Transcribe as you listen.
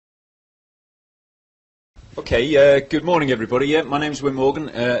Okay, good morning everybody. Yeah, my name's Wyn Morgan,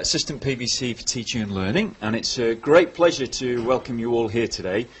 Assistant PVC for Teaching and Learning, and it's a great pleasure to welcome you all here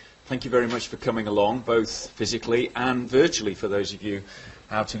today. Thank you very much for coming along, both physically and virtually for those of you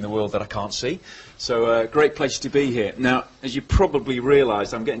out in the world that I can't see. So great pleasure to be here. Now, as you probably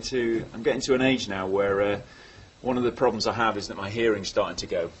realised, I'm getting to an age now where one of the problems I have is that my hearing's starting to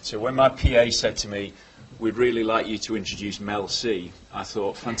go. So when my PA said to me, "We'd really like you to introduce MELSIG," I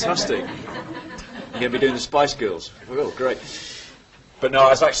thought, fantastic. I'm going to be doing the Spice Girls. Oh, great. But no, I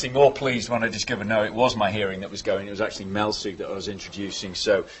was actually more pleased when I discovered, no, it was my hearing that was going. It was actually MELSIG that I was introducing.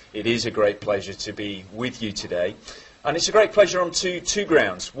 So it is a great pleasure to be with you today. And it's a great pleasure on two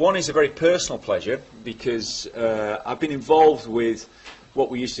grounds. One is a very personal pleasure because I've been involved with what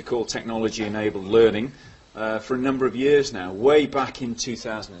we used to call technology-enabled learning for a number of years now. Way back in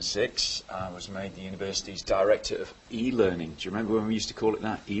 2006, I was made the university's Director of E-Learning. Do you remember when we used to call it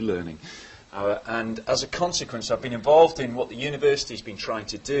that? E-Learning. And as a consequence, I've been involved in what the university's been trying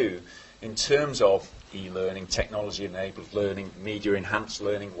to do in terms of e-learning, technology-enabled learning, media-enhanced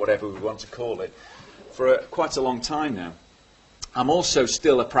learning, whatever we want to call it, for quite a long time now. I'm also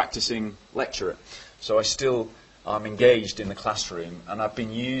still a practicing lecturer, so I'm engaged in the classroom, and I've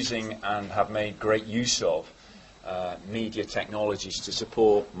been using and have made great use of media technologies to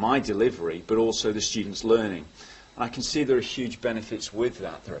support my delivery, but also the students' learning. I can see there are huge benefits with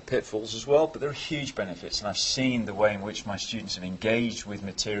that. There are pitfalls as well, but there are huge benefits. And I've seen the way in which my students have engaged with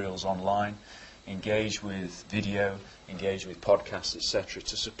materials online, engaged with video, engaged with podcasts, etc.,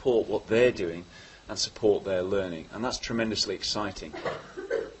 to support what they're doing and support their learning. And that's tremendously exciting.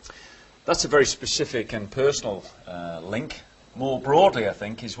 That's a very specific and personal link. More broadly, I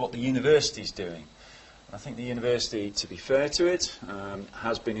think, is what the university is doing. I think the university, to be fair to it,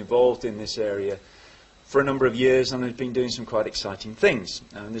 has been involved in this area for a number of years and has been doing some quite exciting things.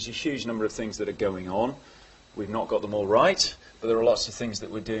 And there's a huge number of things that are going on. We've not got them all right, but there are lots of things that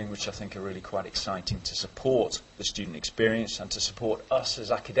we're doing which I think are really quite exciting to support the student experience and to support us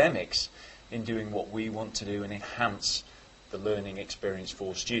as academics in doing what we want to do and enhance the learning experience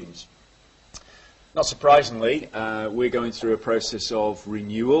for students. Not surprisingly, we're going through a process of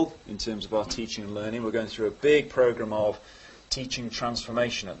renewal in terms of our teaching and learning. We're going through a big program of teaching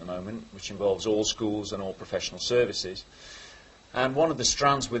transformation at the moment, which involves all schools and all professional services. And one of the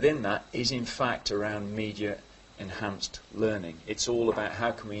strands within that is in fact around media enhanced learning. It's all about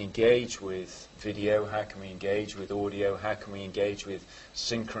how can we engage with video, how can we engage with audio, how can we engage with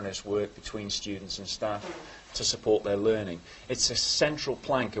synchronous work between students and staff to support their learning. It's a central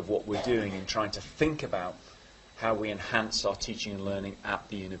plank of what we're doing in trying to think about how we enhance our teaching and learning at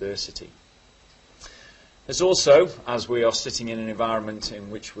the university. There's also, as we are sitting in an environment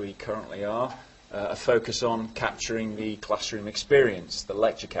in which we currently are, a focus on capturing the classroom experience, the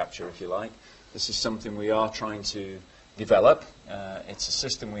lecture capture, if you like. This is something we are trying to develop. It's a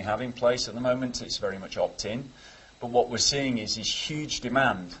system we have in place at the moment. It's very much opt-in. But what we're seeing is huge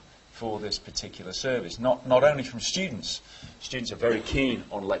demand for this particular service, not only from students. Students are very keen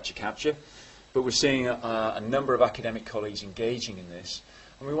on lecture capture, but we're seeing a number of academic colleagues engaging in this.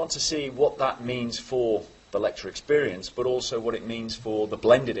 And we want to see what that means for the lecture experience, but also what it means for the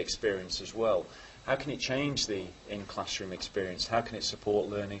blended experience as well. How can it change the in-classroom experience? How can it support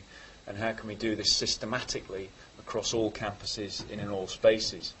learning? And how can we do this systematically across all campuses and in all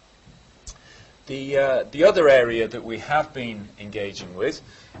spaces? The other area that we have been engaging with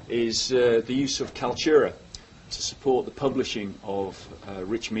is the use of Kaltura to support the publishing of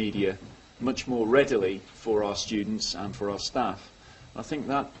rich media much more readily for our students and for our staff. I think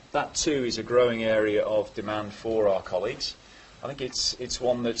that too is a growing area of demand for our colleagues. I think it's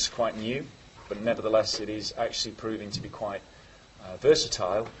one that's quite new, but nevertheless it is actually proving to be quite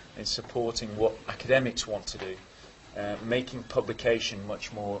versatile in supporting what academics want to do, making publication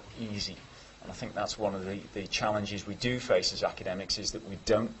much more easy. And I think that's one of the challenges we do face as academics, is that we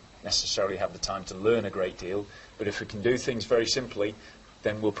don't necessarily have the time to learn a great deal, but if we can do things very simply,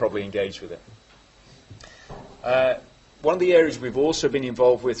 then we'll probably engage with it. One of the areas we've also been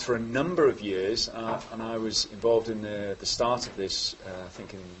involved with for a number of years, and I was involved in the start of this, I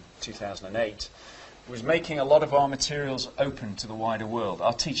think in 2008, was making a lot of our materials open to the wider world,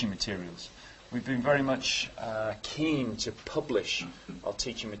 our teaching materials. We've been very much keen to publish our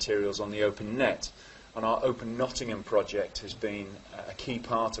teaching materials on the open net, and our Open Nottingham project has been a key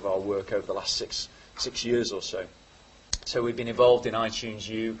part of our work over the last six years or so. So we've been involved in iTunes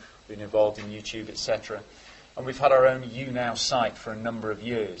U, we've been involved in YouTube, etc. And we've had our own YouNow site for a number of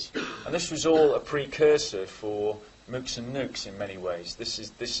years. And this was all a precursor for MOOCs and Nooks in many ways. This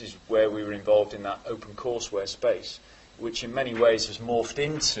is where we were involved in that open courseware space, which in many ways has morphed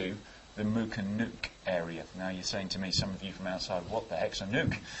into the MOOC and NOOC area. Now you're saying to me, some of you from outside, what the heck's a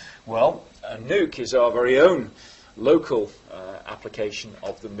NOOC? Well, a NOOC is our very own local application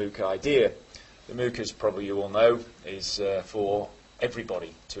of the MOOC idea. The MOOC, as probably you all know, is for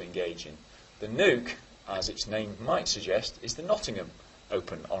everybody to engage in. The NOOC, as its name might suggest, is the Nottingham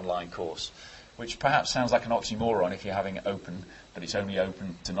Open Online Course, which perhaps sounds like an oxymoron if you're having it open, but it's only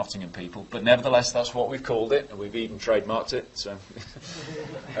open to Nottingham people. But nevertheless, that's what we've called it, and we've even trademarked it. So,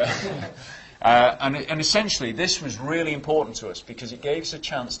 and essentially, this was really important to us because it gave us a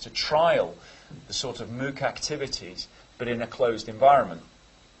chance to trial the sort of MOOC activities, but in a closed environment.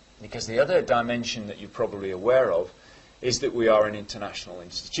 Because the other dimension that you're probably aware of is that we are an international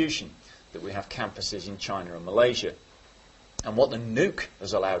institution, that we have campuses in China and Malaysia. And what the NOOC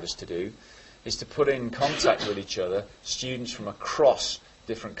has allowed us to do is to put in contact with each other students from across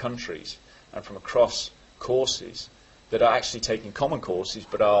different countries and from across courses that are actually taking common courses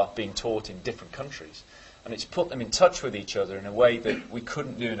but are being taught in different countries. And it's put them in touch with each other in a way that we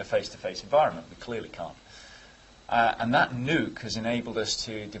couldn't do in a face-to-face environment. We clearly can't. And that NOOC has enabled us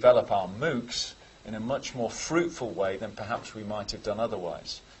to develop our MOOCs in a much more fruitful way than perhaps we might have done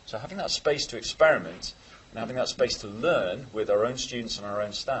otherwise. So having that space to experiment and having that space to learn with our own students and our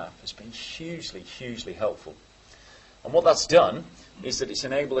own staff has been hugely, hugely helpful. And what that's done is that it's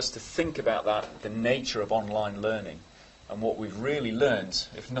enabled us to think about that, the nature of online learning. And what we've really learned,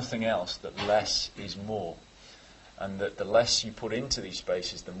 if nothing else, that less is more. And that the less you put into these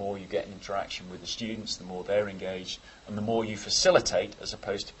spaces, the more you get interaction with the students, the more they're engaged, and the more you facilitate as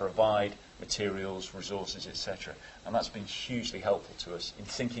opposed to provide materials, resources, etc. And that's been hugely helpful to us in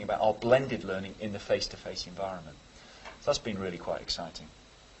thinking about our blended learning in the face-to-face environment. So that's been really quite exciting.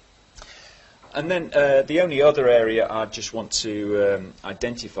 And then the only other area I just want to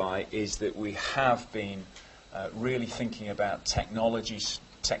identify is that we have been really thinking about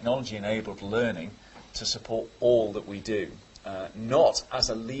technology-enabled learning to support all that we do, not as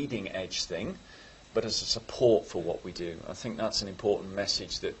a leading edge thing, but as a support for what we do. I think that's an important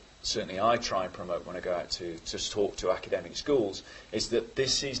message that certainly I try and promote when I go out to talk to academic schools, is that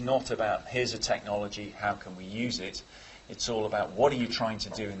this is not about here's a technology, how can we use it? It's all about what are you trying to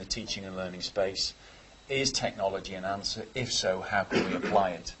do in the teaching and learning space? Is technology an answer? If so, how can we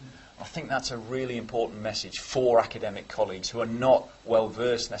apply it? I think that's a really important message for academic colleagues who are not well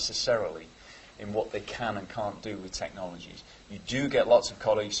versed necessarily in what they can and can't do with technologies. You do get lots of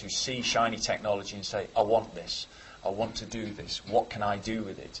colleagues who see shiny technology and say, I want this, I want to do this, what can I do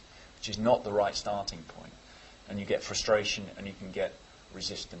with it? Which is not the right starting point. And you get frustration and you can get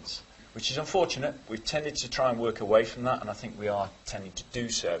resistance, which is unfortunate. We've tended to try and work away from that, and I think we are tending to do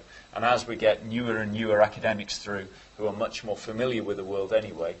so. And as we get newer and newer academics through who are much more familiar with the world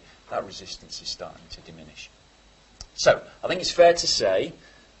anyway, that resistance is starting to diminish. So I think it's fair to say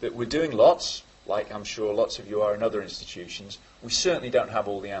that we're doing lots, like I'm sure lots of you are in other institutions. We certainly don't have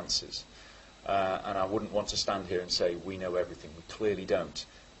all the answers. And I wouldn't want to stand here and say we know everything. We clearly don't.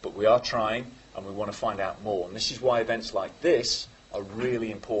 But we are trying, and we want to find out more. And this is why events like this are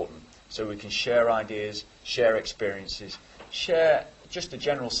really important. So we can share ideas, share experiences, share just a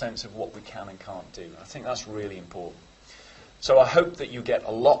general sense of what we can and can't do. I think that's really important. So I hope that you get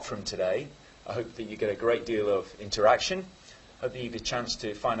a lot from today. I hope that you get a great deal of interaction. I hope that you get a chance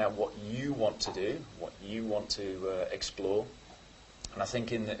to find out what you want to do, what you want to explore. And I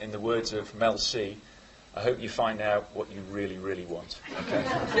think in the words of MELSIG, I hope you find out what you really, really want. Okay?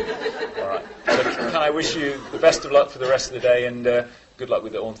 All right. So can I wish you the best of luck for the rest of the day, and good luck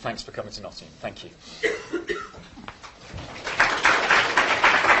with it all, and thanks for coming to Nottingham. Thank you.